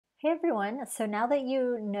Hey everyone, so now that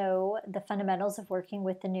you know the fundamentals of working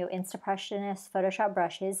with the new Instapressionist Photoshop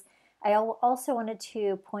brushes, also wanted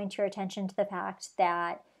to point your attention to the fact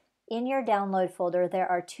that in your download folder there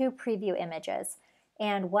are two preview images.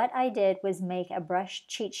 And what I did was make a brush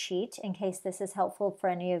cheat sheet, in case this is helpful for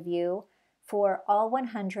any of you, for all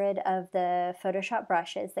 100 of the Photoshop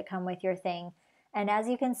brushes that come with your thing. And as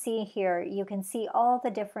you can see here, you can see all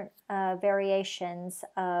the different variations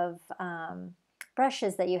of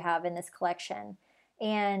brushes that you have in this collection.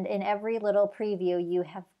 And in every little preview you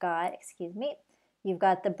have got, excuse me, you've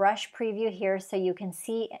got the brush preview here so you can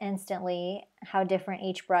see instantly how different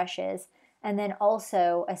each brush is. And then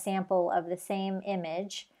also a sample of the same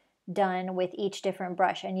image done with each different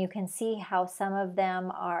brush. And you can see how some of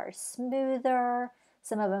them are smoother,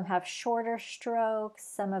 some of them have shorter strokes,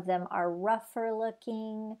 some of them are rougher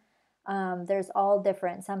looking. There's all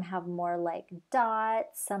different. Some have more like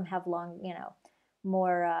dots, some have long,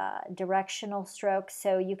 more directional strokes.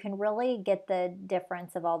 So you can really get the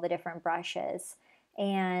difference of all the different brushes.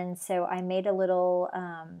 And so I made a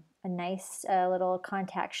nice little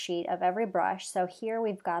contact sheet of every brush. So here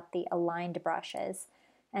we've got the aligned brushes.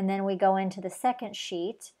 And then we go into the second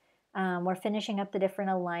sheet. We're finishing up the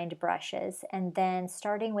different aligned brushes. And then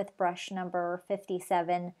starting with brush number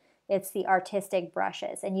 57, it's the artistic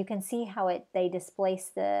brushes. And you can see how they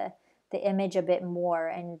displace the image a bit more.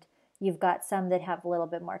 And you've got some that have a little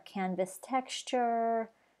bit more canvas texture.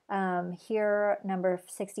 Here, number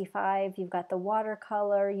 65, you've got the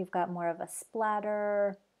watercolor, you've got more of a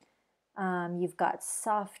splatter. You've got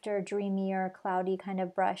softer, dreamier, cloudy kind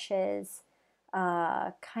of brushes,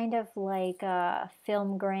 kind of like a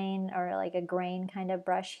film grain or like a grain kind of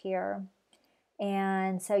brush here.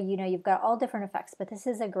 And so, you've got all different effects, but this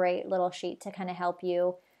is a great little sheet to kind of help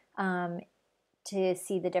you to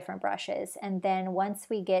see the different brushes. And then once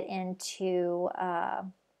we get into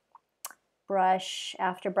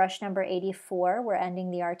after brush number 84, we're ending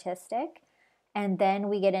the artistic. And then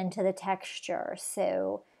we get into the texture.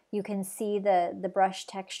 So you can see the brush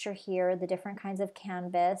texture here, the different kinds of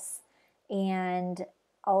canvas, and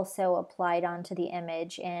also applied onto the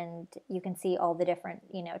image. And you can see all the different,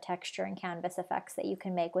 texture and canvas effects that you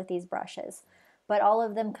can make with these brushes. But all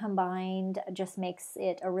of them combined just makes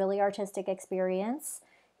it a really artistic experience.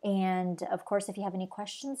 And of course, if you have any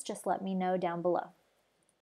questions, just let me know down below.